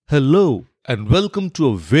Hello and welcome to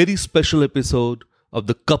a very special episode of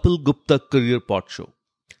the Kapil Gupta Career Pod Show.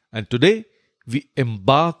 And today we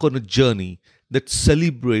embark on a journey that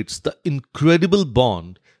celebrates the incredible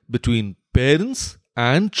bond between parents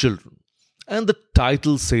and children. And the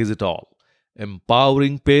title says it all: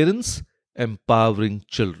 Empowering Parents, Empowering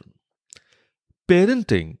Children.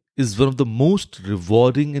 Parenting is one of the most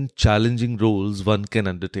rewarding and challenging roles one can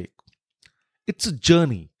undertake. It's a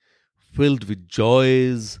journey filled with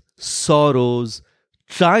joys, sorrows,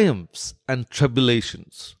 triumphs, and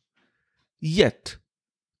tribulations. Yet,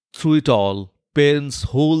 through it all, parents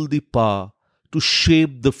hold the power to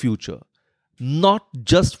shape the future, not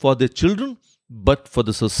just for their children, but for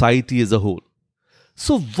the society as a whole.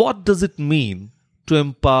 So, what does it mean to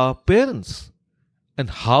empower parents? And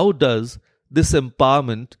how does this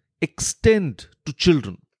empowerment extend to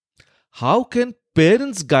children? How can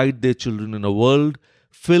parents guide their children in a world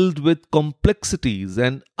filled with complexities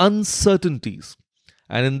and uncertainties?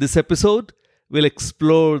 And in this episode, we'll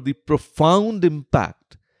explore the profound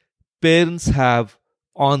impact parents have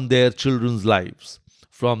on their children's lives,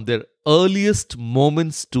 from their earliest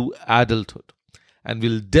moments to adulthood. And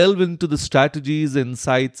we'll delve into the strategies,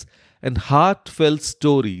 insights, and heartfelt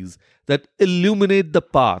stories that illuminate the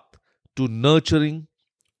path to nurturing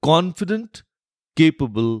confident,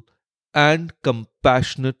 capable, and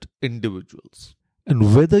compassionate individuals.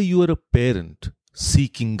 And whether you are a parent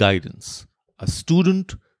seeking guidance, a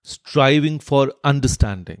student striving for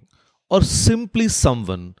understanding, or simply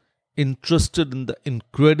someone interested in the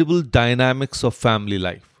incredible dynamics of family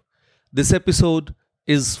life, this episode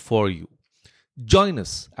is for you. Join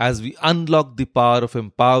us as we unlock the power of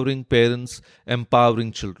empowering parents,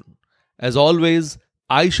 empowering children. As always,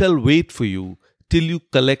 I shall wait for you till you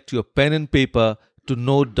collect your pen and paper to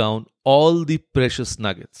note down all the precious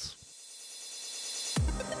nuggets.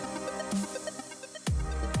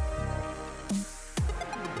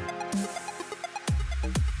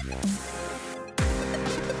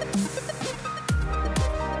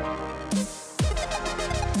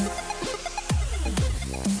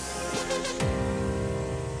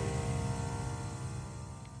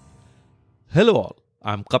 Hello all,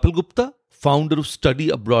 I'm Kapil Gupta, founder of Study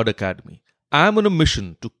Abroad Academy. I'm on a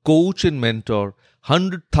mission to coach and mentor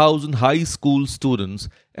 100,000 high school students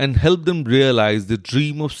and help them realize the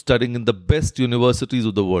dream of studying in the best universities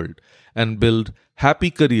of the world and build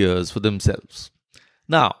happy careers for themselves.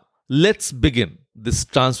 Now, let's begin this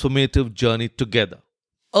transformative journey together.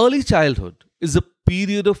 Early childhood is a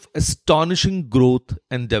period of astonishing growth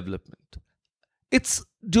and development. It's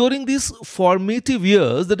during these formative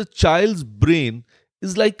years that a child's brain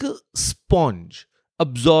is like a sponge,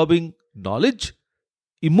 absorbing knowledge,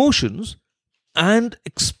 emotions, and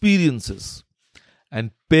experiences.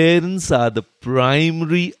 And parents are the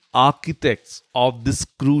primary architects of this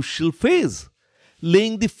crucial phase,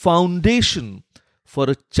 laying the foundation for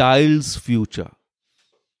a child's future.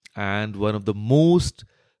 And one of the most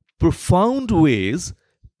profound ways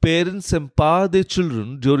parents empower their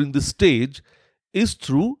children during this stage is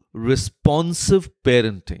through responsive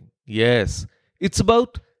parenting. Yes, it's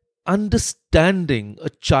about understanding a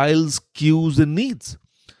child's cues and needs,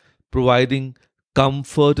 providing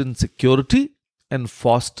comfort and security, and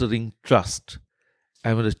fostering trust.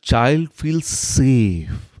 And when a child feels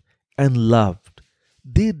safe and loved,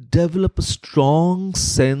 they develop a strong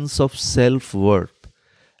sense of self worth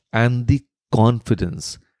and the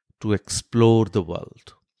confidence to explore the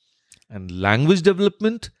world. And language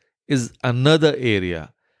development is another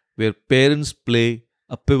area where parents play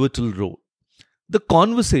a pivotal role. The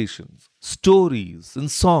conversations, stories, and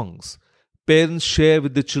songs parents share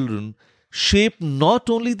with their children shape not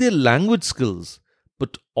only their language skills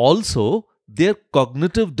but also their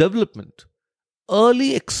cognitive development.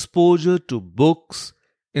 Early exposure to books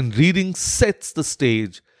and reading sets the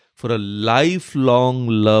stage for a lifelong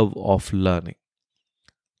love of learning.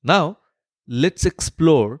 Now, let's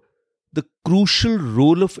explore the crucial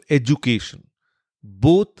role of education,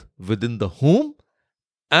 both within the home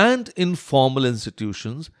and in formal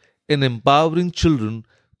institutions, in empowering children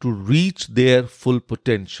to reach their full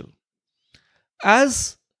potential.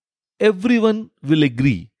 As everyone will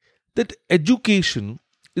agree that education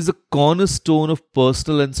is a cornerstone of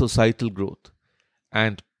personal and societal growth,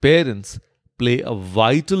 and parents play a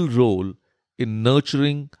vital role in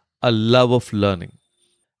nurturing a love of learning.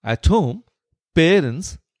 At home,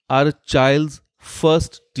 parents are a child's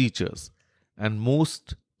first teachers, and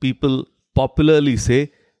most people popularly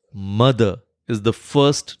say mother is the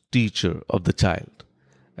first teacher of the child.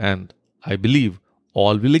 And I believe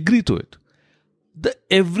all will agree to it. The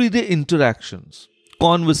everyday interactions,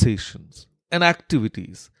 conversations, and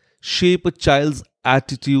activities shape a child's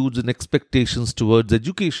attitudes and expectations towards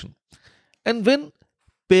education. And when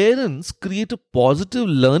parents create a positive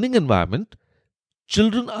learning environment,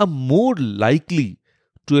 children are more likely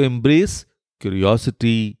to embrace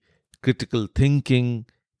curiosity, critical thinking,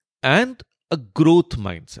 and a growth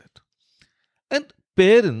mindset. And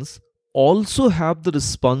parents also have the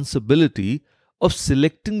responsibility of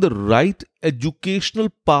selecting the right educational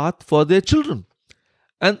path for their children.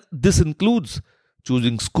 And this includes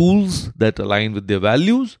choosing schools that align with their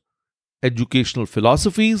values, educational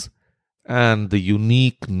philosophies, and the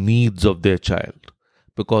unique needs of their child.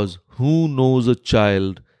 Because who knows a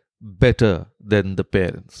child better than the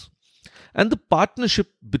parents? And the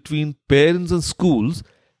partnership between parents and schools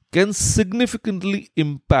can significantly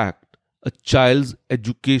impact a child's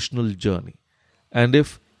educational journey. And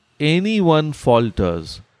if anyone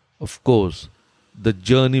falters, of course, the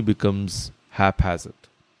journey becomes haphazard.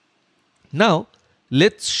 Now,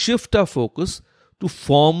 let's shift our focus to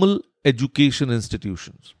formal education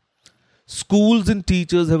institutions. Schools and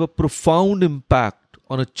teachers have a profound impact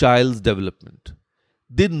on a child's development.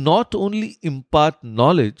 They not only impart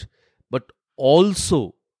knowledge but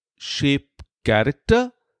also shape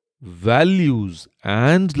character, values,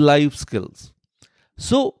 and life skills.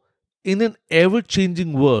 So, in an ever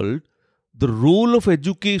changing world, the role of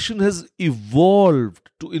education has evolved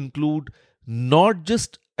to include not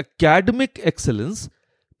just academic excellence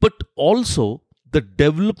but also the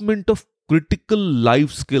development of critical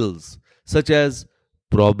life skills such as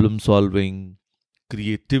problem solving,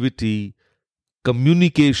 creativity,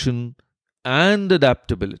 communication, and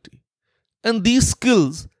adaptability. And these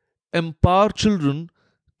skills empower children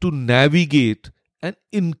to navigate an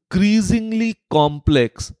increasingly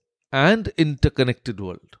complex and interconnected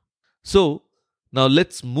world. So, now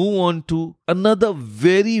let's move on to another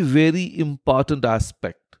very, very important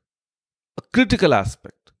aspect, a critical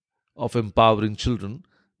aspect of empowering children,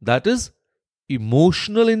 that is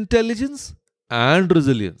emotional intelligence and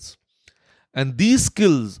resilience. And these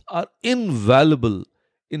skills are invaluable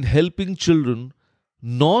in helping children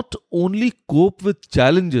not only cope with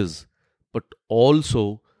challenges but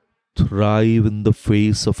also thrive in the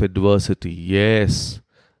face of adversity. Yes,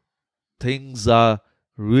 things are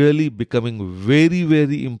really becoming very,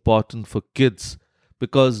 very important for kids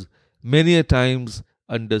because many a times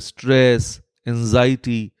under stress,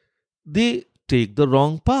 anxiety, they take the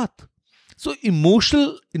wrong path. So,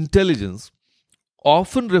 emotional intelligence,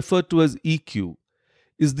 often referred to as EQ,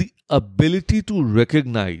 is the ability to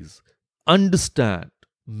recognize, understand,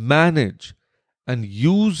 manage, and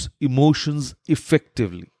use emotions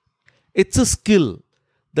effectively. It's a skill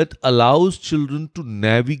that allows children to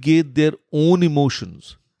navigate their own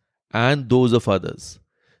emotions and those of others,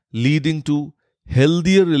 leading to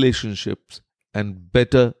healthier relationships and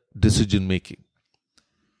better decision making.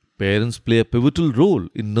 Parents play a pivotal role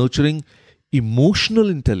in nurturing emotional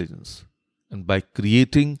intelligence, and by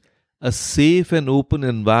creating a safe and open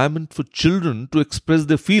environment for children to express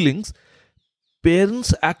their feelings,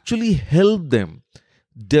 parents actually help them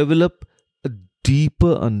develop a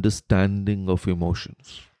deeper understanding of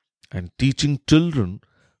emotions. And teaching children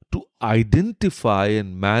to identify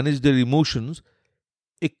and manage their emotions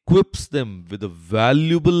equips them with a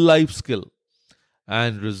valuable life skill.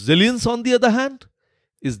 And resilience, on the other hand,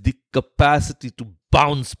 is the capacity to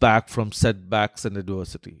bounce back from setbacks and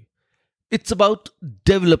adversity. It's about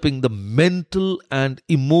developing the mental and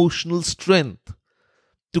emotional strength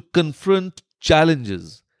to confront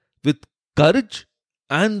challenges with courage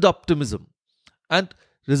and optimism. And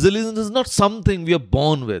resilience is not something we are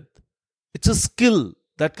born with, it's a skill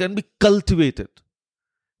that can be cultivated.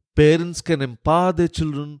 Parents can empower their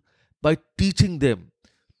children by teaching them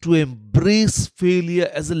to embrace failure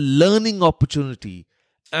as a learning opportunity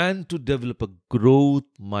and to develop a growth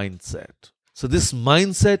mindset. So, this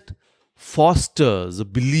mindset fosters a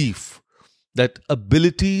belief that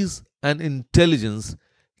abilities and intelligence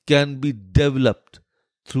can be developed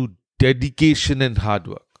through dedication and hard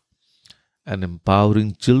work. And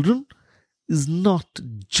empowering children is not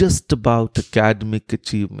just about academic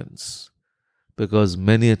achievements, because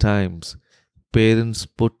many a times parents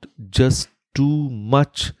put just too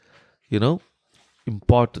much,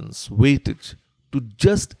 importance, weightage to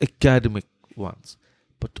just academic ones,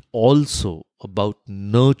 but also about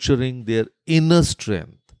nurturing their inner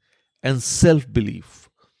strength and self belief.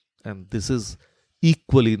 And this is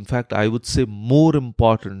equally, in fact, I would say more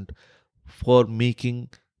important for making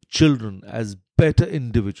children as better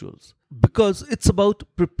individuals because it's about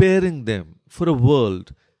preparing them for a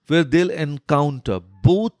world where they'll encounter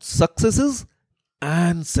both successes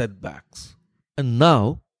and setbacks. And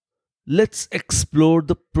now, let's explore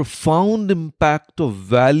the profound impact of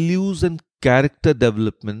values and character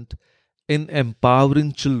development in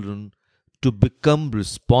empowering children to become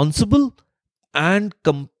responsible and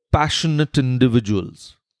compassionate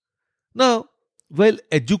individuals. Now, while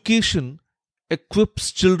education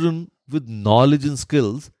equips children with knowledge and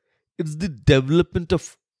skills, it's the development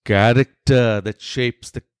of character that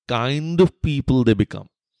shapes the kind of people they become.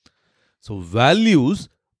 So, values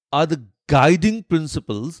are the guiding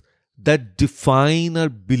principles that define our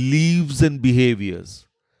beliefs and behaviors.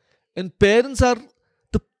 And parents are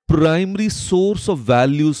the primary source of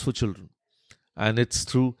values for children. And it's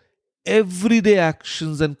through everyday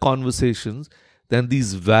actions and conversations that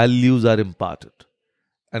these values are imparted.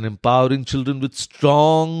 And empowering children with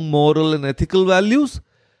strong moral and ethical values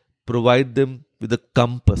provide them with a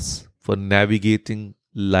compass for navigating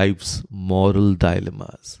life's moral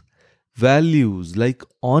dilemmas. Values like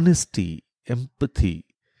honesty, empathy,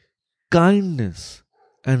 kindness,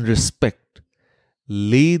 and respect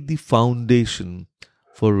lay the foundation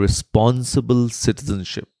for responsible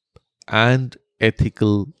citizenship and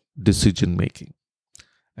ethical decision making.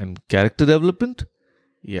 And character development?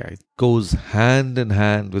 Yeah, it goes hand in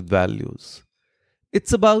hand with values.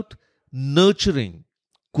 It's about nurturing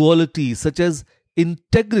qualities such as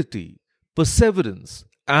integrity, perseverance,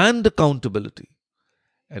 and accountability.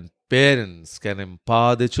 And parents can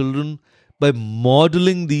empower their children by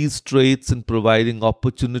modeling these traits and providing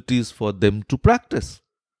opportunities for them to practice.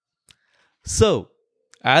 So,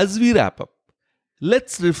 as we wrap up,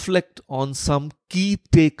 let's reflect on some key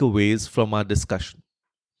takeaways from our discussion.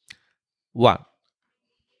 1.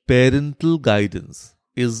 Parental guidance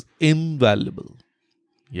is invaluable.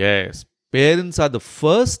 Yes, parents are the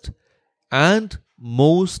first and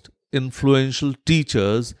most influential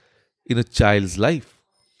teachers in a child's life.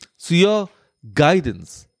 So, your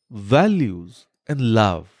guidance, values, and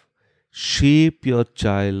love shape your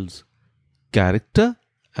child's character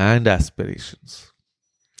and aspirations.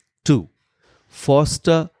 2.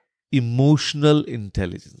 Foster emotional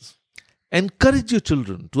intelligence. Encourage your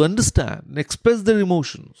children to understand and express their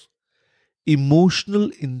emotions. Emotional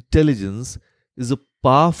intelligence is a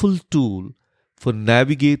powerful tool for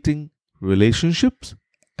navigating relationships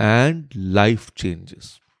and life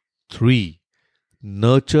changes. 3.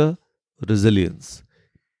 Nurture resilience.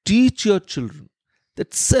 Teach your children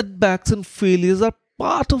that setbacks and failures are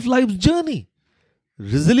part of life's journey.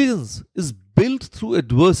 Resilience is built through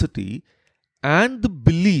adversity and the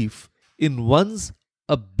belief in one's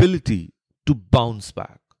ability to bounce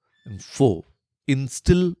back. And 4.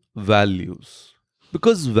 Instill values.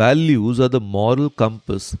 Because values are the moral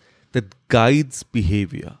compass that guides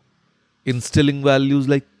behavior. Instilling values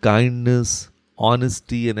like kindness,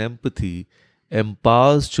 honesty, and empathy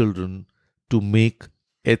empowers children to make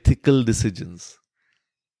ethical decisions.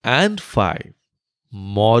 And 5.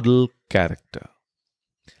 Model character.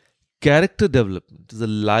 Character development is a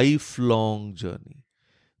lifelong journey.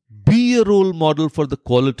 Be a role model for the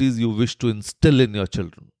qualities you wish to instill in your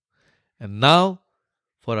children. And now,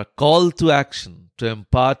 for a call to action to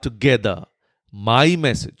empower together, my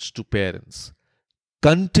message to parents: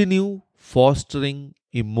 continue fostering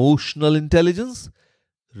emotional intelligence,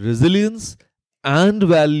 resilience, and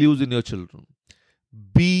values in your children.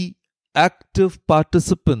 Be active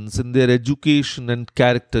participants in their education and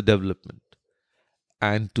character development.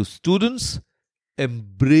 And to students,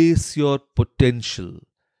 embrace your potential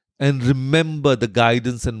and remember the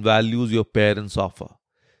guidance and values your parents offer.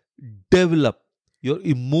 Develop your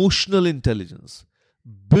emotional intelligence,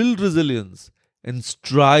 build resilience, and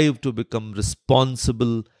strive to become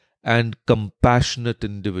responsible and compassionate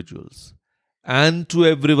individuals. And to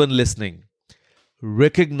everyone listening,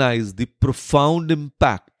 recognize the profound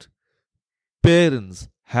impact parents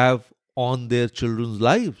have on their children's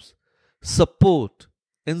lives. Support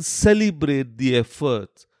and celebrate the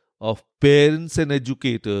efforts of parents and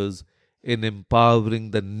educators in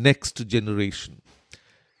empowering the next generation.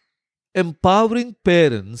 Empowering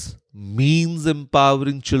parents means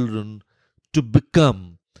empowering children to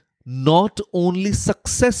become not only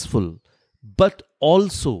successful but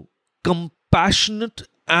also compassionate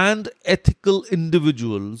and ethical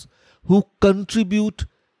individuals who contribute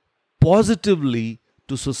positively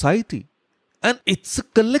to society. And it's a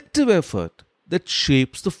collective effort that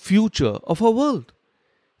shapes the future of our world.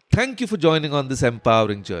 Thank you for joining on this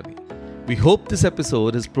empowering journey. We hope this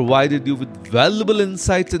episode has provided you with valuable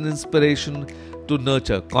insights and inspiration to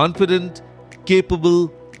nurture confident,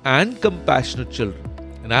 capable, and compassionate children.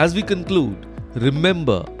 And as we conclude,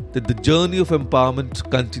 remember that the journey of empowerment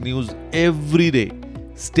continues every day.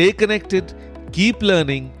 Stay connected, keep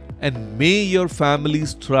learning, and may your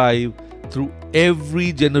families thrive through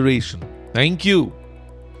every generation. Thank you.